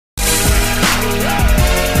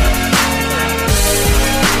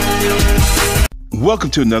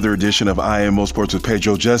Welcome to another edition of IMO Sports with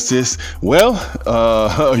Pedro Justice. Well,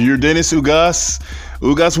 Yordenis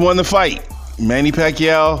Ugas won the fight. Manny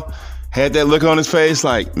Pacquiao had that look on his face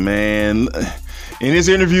like, man, in his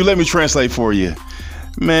interview, let me translate for you.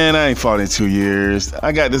 Man, I ain't fought in 2 years.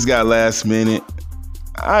 I got this guy last minute.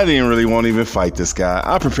 I didn't really want to even fight this guy.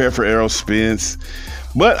 I prepared for Errol Spence,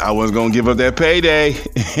 but I wasn't going to give up that payday.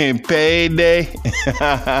 Payday.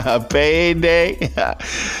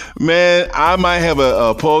 Man, I might have an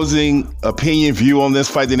opposing opinion view on this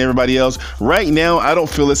fight than everybody else. Right now, I don't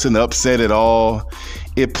feel it's an upset at all.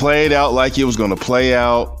 It played out like it was going to play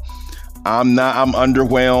out. I'm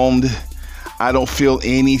underwhelmed. I don't feel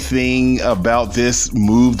anything about this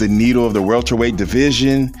move the needle of the welterweight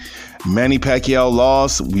division. Manny Pacquiao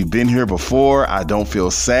lost. We've been here before. I don't feel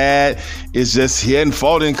sad. It's just he hadn't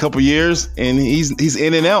fought in a couple years, and he's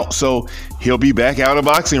in and out. So he'll be back out of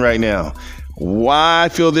boxing right now. Why I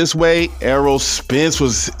feel this way? Errol Spence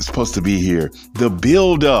was supposed to be here. The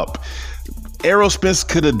build-up. Errol Spence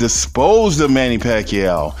could have disposed of Manny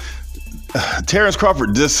Pacquiao. Terrence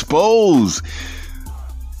Crawford disposed.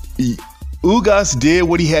 Ugas did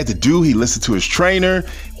what he had to do. He listened to his trainer.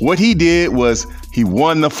 What he did was he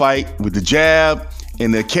won the fight with the jab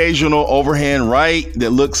and the occasional overhand right that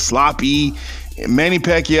looked sloppy. Manny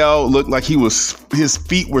Pacquiao looked like his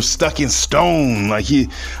feet were stuck in stone.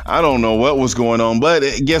 I don't know what was going on, but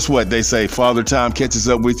guess what? They say Father Time catches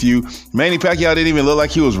up with you. Manny Pacquiao didn't even look like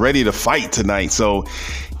he was ready to fight tonight. So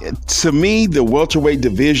to me, the welterweight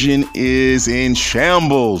division is in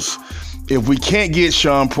shambles. If we can't get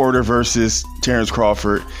Shawn Porter versus Terrence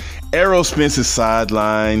Crawford, Errol Spence is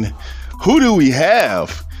sidelined. Who do we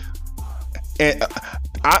have? And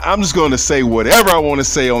I'm just going to say whatever I want to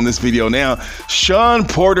say on this video now. Shawn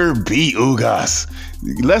Porter beat Ugas.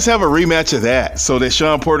 Let's have a rematch of that so that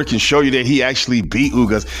Shawn Porter can show you that he actually beat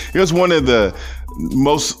Ugas. It was one of the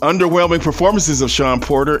most underwhelming performances of Shawn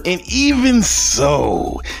Porter, and even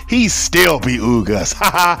so, he still beat Ugas.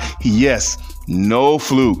 Yes, no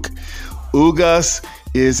fluke. Ugas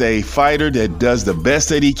is a fighter that does the best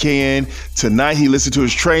that he can. Tonight, he listened to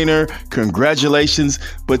his trainer. Congratulations.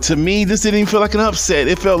 But to me, this didn't even feel like an upset.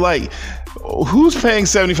 It felt like, who's paying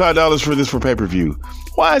 $75 for this for pay-per-view?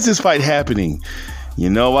 Why is this fight happening? You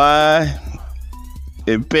know why?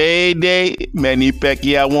 In payday, Manny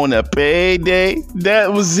Pacquiao won a payday.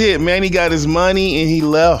 That was it. Manny got his money and he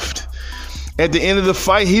left. At the end of the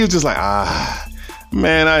fight, he was just like,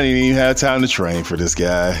 man, I didn't even have time to train for this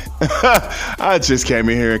guy. I just came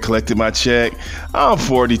in here and collected my check. I'm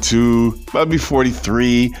 42, about to be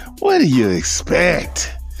 43. What do you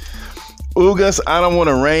expect? Ugas, I don't want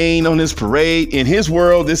to rain on this parade. In his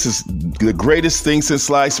world, this is the greatest thing since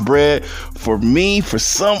sliced bread. For me, for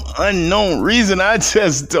some unknown reason, I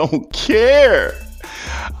just don't care.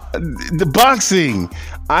 The boxing,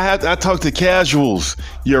 I talk to casuals.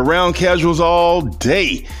 You're around casuals all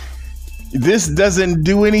day. This doesn't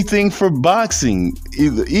do anything for boxing.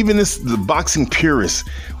 Even the boxing purists.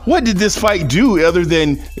 What did this fight do other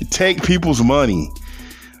than take people's money?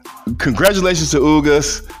 Congratulations to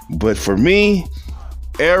Ugas, but for me,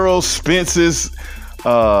 Errol Spence's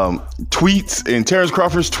tweets and Terrence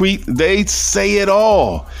Crawford's tweet, they say it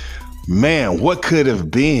all. Man, what could have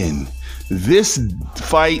been? This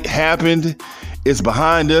fight happened. It's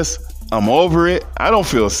behind us. I'm over it. I don't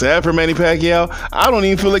feel sad for Manny Pacquiao. I don't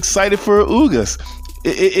even feel excited for Ugas.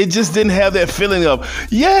 It just didn't have that feeling of,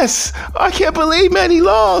 yes, I can't believe Manny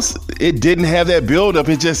lost. It didn't have that buildup.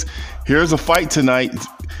 It just, here's a fight tonight.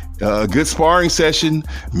 A good sparring session.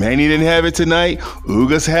 Manny didn't have it tonight.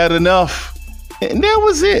 Ugas had enough. And that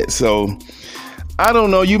was it. So, I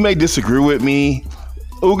don't know. You may disagree with me.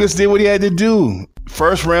 Ugas did what he had to do.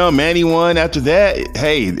 First round, Manny won. After that,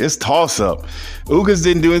 hey, it's toss-up. Ugas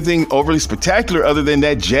didn't do anything overly spectacular other than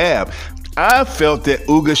that jab. I felt that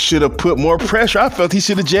Ugas should have put more pressure. I felt he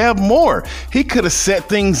should have jabbed more. He could have set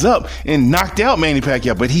things up and knocked out Manny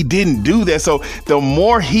Pacquiao, but he didn't do that. So the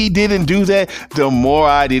more he didn't do that, the more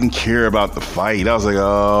I didn't care about the fight. I was like,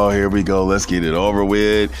 oh, here we go. Let's get it over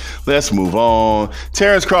with. Let's move on.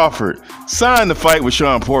 Terrence Crawford, sign the fight with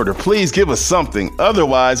Shawn Porter. Please give us something.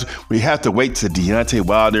 Otherwise, we have to wait to Deontay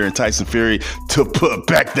Wilder and Tyson Fury to put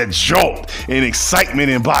back the jolt and excitement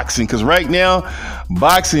in boxing. Because right now,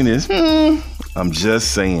 boxing is, I'm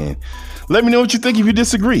just saying. Let me know what you think if you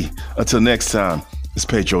disagree. Until next time, it's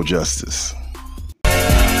Pedro Justice.